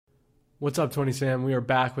What's up, 20 Sam? We are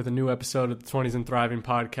back with a new episode of the 20s and Thriving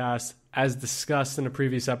podcast. As discussed in a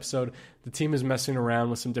previous episode, the team is messing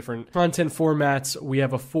around with some different content formats. We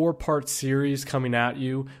have a 4-part series coming at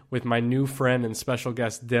you with my new friend and special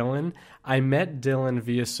guest, Dylan. I met Dylan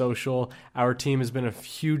via social. Our team has been a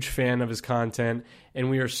huge fan of his content,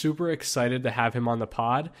 and we are super excited to have him on the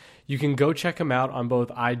pod. You can go check him out on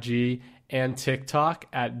both IG and TikTok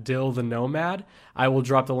at Dill the Nomad. I will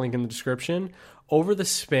drop the link in the description. Over the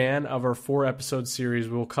span of our 4-episode series,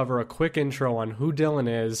 we will cover a quick intro on who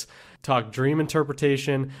Dylan is, talk dream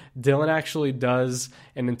interpretation. Dylan actually does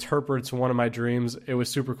and interprets one of my dreams. It was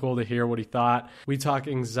super cool to hear what he thought. We talk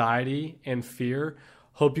anxiety and fear.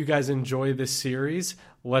 Hope you guys enjoy this series.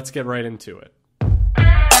 Let's get right into it.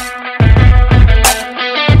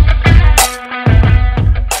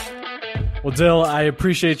 Well, Dill, I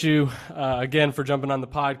appreciate you again for jumping on the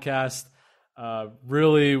podcast.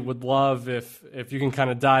 Really would love if you can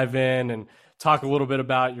kind of dive in and talk a little bit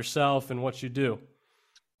about yourself and what you do.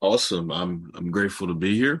 Awesome. I'm grateful to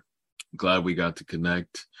be here. Glad we got to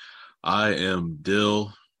connect. I am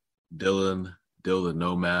Dill the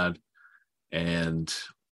Nomad, and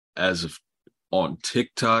on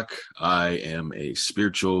TikTok, I am a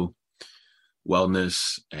spiritual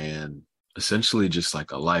wellness and essentially just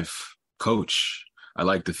like a life coach. I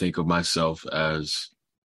like to think of myself as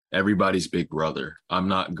everybody's big brother. I'm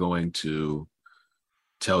not going to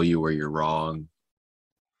tell you where you're wrong.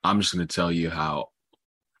 I'm just going to tell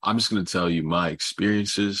you my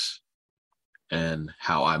experiences and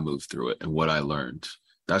how I moved through it and what I learned.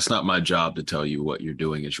 That's not my job to tell you what you're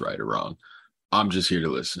doing is right or wrong. I'm just here to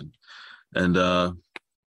listen. And I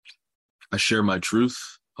share my truth.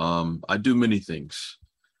 I do many things.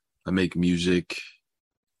 I make music,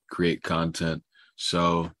 create content.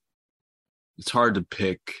 So it's hard to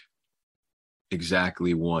pick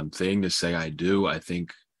exactly one thing to say I do. I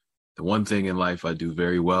think the one thing in life I do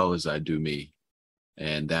very well is I do me.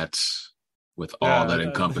 And that's with all that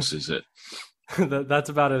encompasses it. That's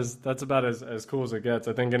about as cool as it gets.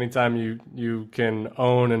 I think anytime you can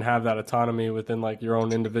own and have that autonomy within like your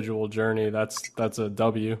own individual journey, that's a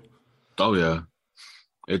W. Oh yeah.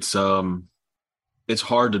 It's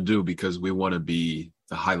hard to do because we want to be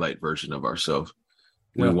the highlight version of ourselves.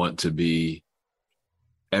 We want to be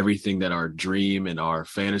everything that our dream and our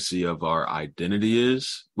fantasy of our identity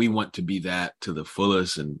is. We want to be that to the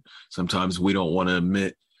fullest. And sometimes we don't want to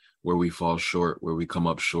admit where we fall short, where we come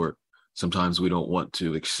up short. Sometimes we don't want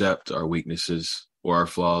to accept our weaknesses or our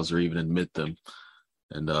flaws or even admit them.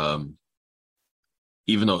 And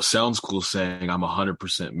even though it sounds cool saying I'm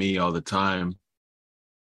 100% me all the time,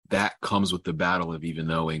 that comes with the battle of even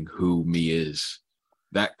knowing who me is.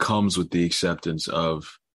 That comes with the acceptance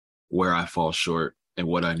of where I fall short and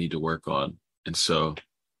what I need to work on. And so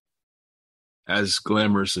as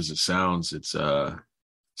glamorous as it sounds, it's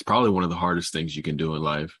probably one of the hardest things you can do in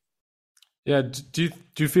life. Yeah. Do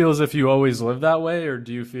you feel as if you always live that way, or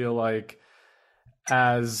do you feel like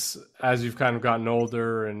as you've kind of gotten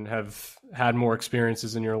older and have had more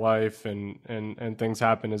experiences in your life and things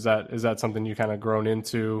happen, is that something you kind of grown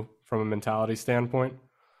into from a mentality standpoint?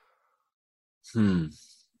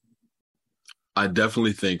 I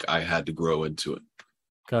definitely think I had to grow into it.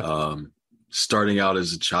 Okay. Starting out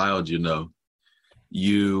as a child, you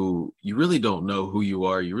really don't know who you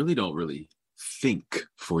are. You really don't really think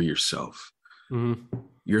for yourself. Mm-hmm.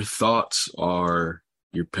 Your thoughts are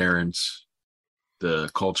your parents, the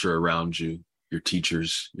culture around you, your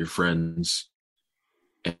teachers, your friends.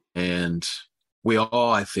 And we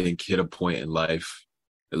all, I think, hit a point in life,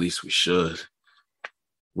 at least we should,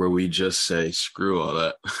 where we just say, screw all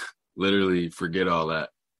that. Literally forget all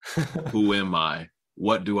that. Who am I?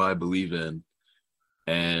 What do I believe in?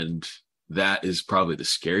 And that is probably the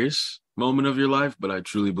scariest moment of your life, but I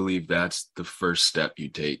truly believe that's the first step you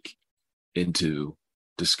take into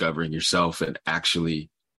discovering yourself and actually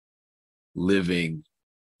living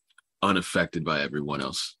unaffected by everyone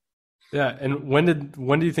else. Yeah. And when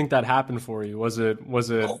do you think that happened for you? Was it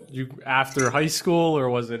you after high school, or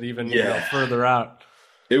was it even further out?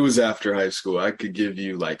 It was after high school. I could give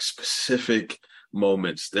you like specific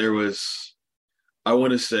moments. There was, I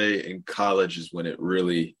want to say in college is when it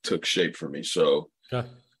really took shape for me. So,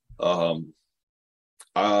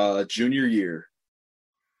 junior year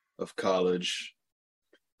of college,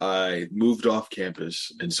 I moved off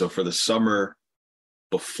campus. And so for the summer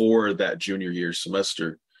before that junior year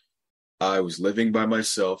semester, I was living by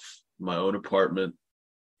myself, my own apartment.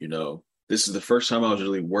 This is the first time I was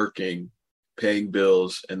really working, paying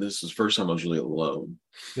bills, and this is the first time I was really alone.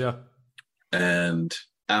 Yeah. And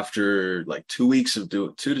after like 2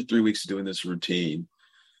 to 3 weeks of doing this routine,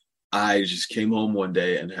 I just came home one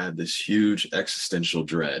day and had this huge existential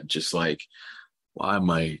dread, just like, why am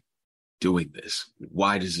I doing this?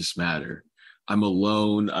 Why does this matter? I'm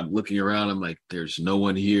alone. I'm looking around. I'm like, there's no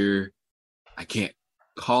one here. I can't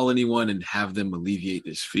call anyone and have them alleviate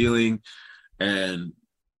this feeling. And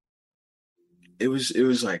it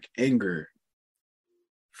was like anger,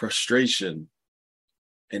 frustration,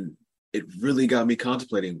 and it really got me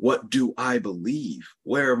contemplating, what do I believe?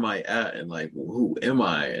 Where am I at? And like, who am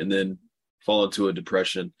I? And then fall into a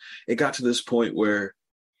depression. It got to this point where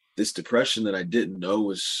this depression that I didn't know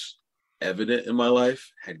was evident in my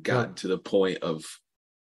life had gotten to the point of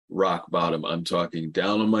rock bottom. I'm talking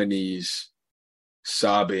down on my knees,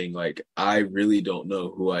 sobbing, like, I really don't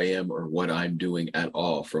know who I am or what I'm doing at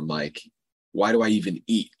all, from like, why do I even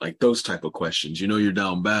eat? Like those type of questions. You're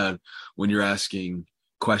down bad when you're asking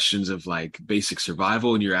questions of like basic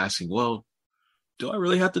survival, and you're asking, well, do I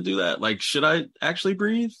really have to do that? Like, should I actually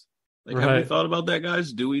breathe? Like, have we thought about that,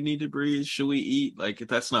 guys? Do we need to breathe? Should we eat? Like,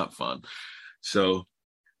 that's not fun. So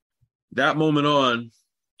that moment on,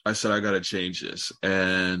 I said, I got to change this.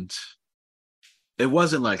 And it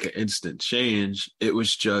wasn't like an instant change. It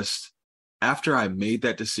was just after I made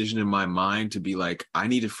that decision in my mind to be like, I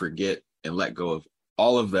need to forget and let go of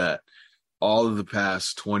all of that, all of the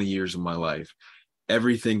past 20 years of my life,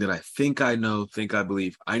 everything that I think I know, think I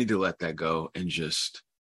believe, I need to let that go and just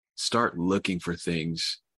start looking for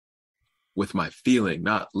things with my feeling,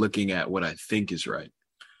 not looking at what I think is right.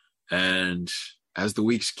 And as the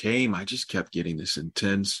weeks came, I just kept getting this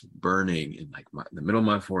intense burning in like in the middle of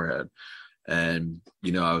my forehead. And,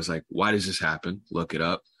 I was like, why does this happen? Look it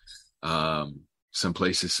up. Some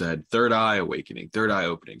places said third eye awakening, third eye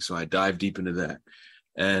opening. So I dived deep into that.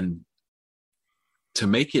 And to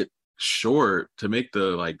make it short, to make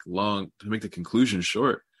the conclusion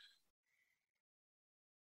short,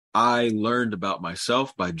 I learned about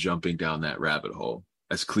myself by jumping down that rabbit hole.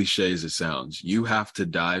 As cliche as it sounds, you have to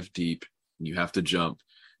dive deep and you have to jump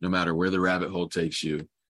no matter where the rabbit hole takes you.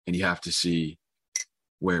 And you have to see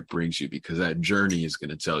where it brings you, because that journey is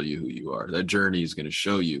going to tell you who you are. That journey is going to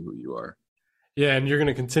show you who you are. Yeah, and you're going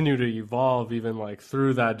to continue to evolve even like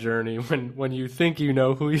through that journey. When you think you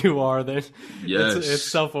know who you are, then it's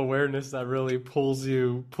self-awareness that really pulls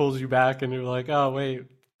you back, and you're like, oh wait,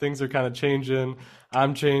 things are kind of changing.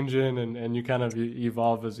 I'm changing, and you kind of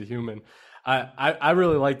evolve as a human. I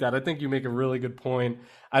really like that. I think you make a really good point.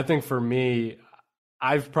 I think for me,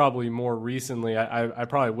 I've probably more recently, I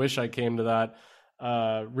probably wish I came to that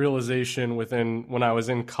realization when I was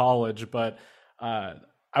in college, but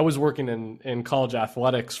I was working in college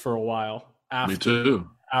athletics for a while Me too.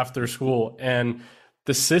 after school, and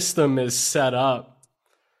the system is set up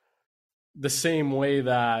the same way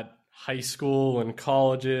that high school and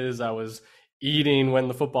colleges. I was eating when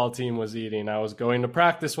the football team was eating. I was going to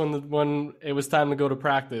practice when it was time to go to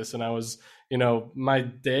practice, and I was, my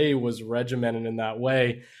day was regimented in that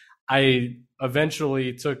way. I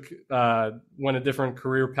eventually went a different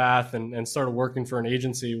career path and started working for an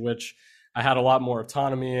agency, which I had a lot more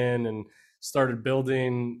autonomy in, and started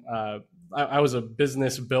building. I was a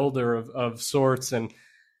business builder of sorts, and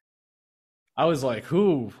I was like,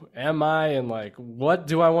 who am I? And like, what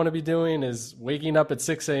do I want to be doing? Is waking up at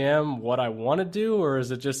 6 a.m. what I want to do? Or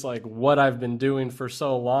is it just like what I've been doing for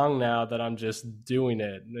so long now that I'm just doing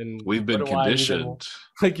it? And we've been conditioned.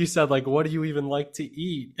 Like you said, like, what do you even like to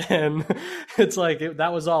eat? And it's like,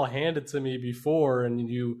 that was all handed to me before. And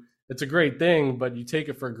it's a great thing, but you take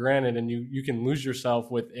it for granted, and you can lose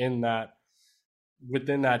yourself within that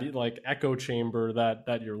like echo chamber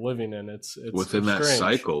that you're living in. It's within that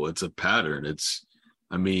cycle. It's a pattern.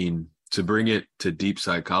 To bring it to deep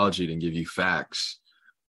psychology and give you facts,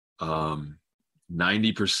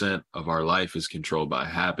 90% of our life is controlled by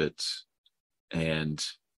habits, and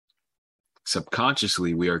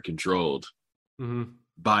subconsciously we are controlled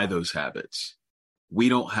by those habits. We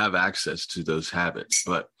don't have access to those habits,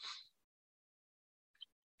 but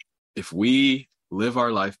if we live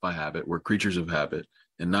our life by habit, we're creatures of habit,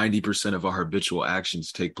 and 90% of our habitual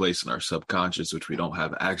actions take place in our subconscious, which we don't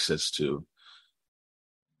have access to.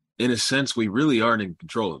 In a sense, we really aren't in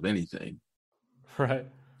control of anything. Right.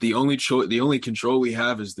 The only control we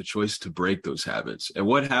have is the choice to break those habits. And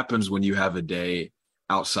what happens when you have a day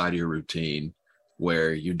outside of your routine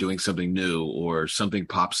where you're doing something new or something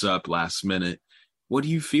pops up last minute? What do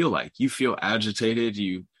you feel like? You feel agitated.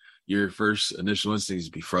 Your first initial instinct is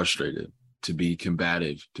to be frustrated, to be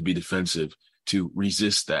combative, to be defensive, to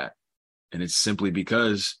resist that. And it's simply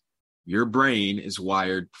because your brain is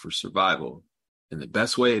wired for survival. And the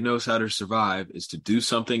best way it knows how to survive is to do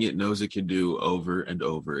something it knows it can do over and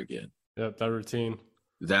over again. Yeah, that routine.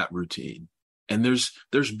 That routine. And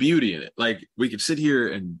there's beauty in it. Like we could sit here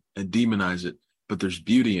and demonize it, but there's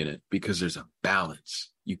beauty in it because there's a balance.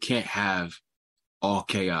 You can't have all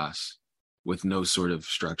chaos with no sort of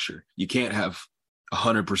structure. You can't have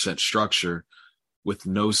 100% structure with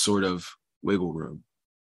no sort of wiggle room.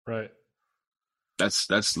 Right. That's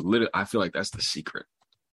literally, I feel like that's the secret.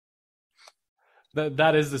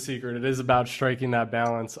 That is the secret. It is about striking that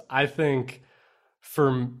balance. I think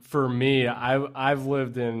for me, I've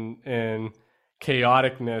lived in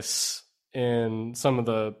chaoticness in some of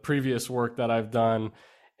the previous work that I've done,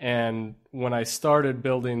 and when I started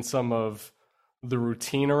building some of the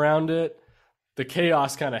routine around it, the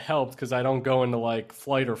chaos kind of helped because I don't go into like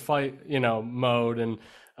flight or fight, mode, and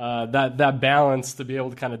that balance to be able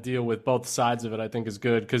to kind of deal with both sides of it, I think is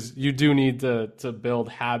good because you do need to build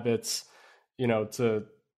habits, to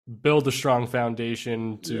build a strong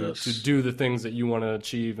foundation to do the things that you want to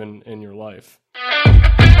achieve in your life.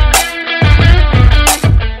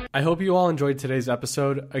 I hope you all enjoyed today's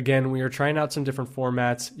episode. Again, we are trying out some different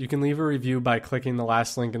formats. You can leave a review by clicking the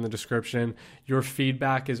last link in the description. Your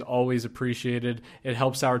feedback is always appreciated. It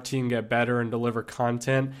helps our team get better and deliver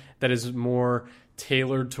content that is more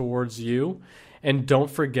tailored towards you. And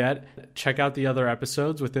don't forget, check out the other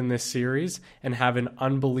episodes within this series and have an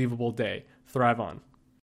unbelievable day. Thrive on.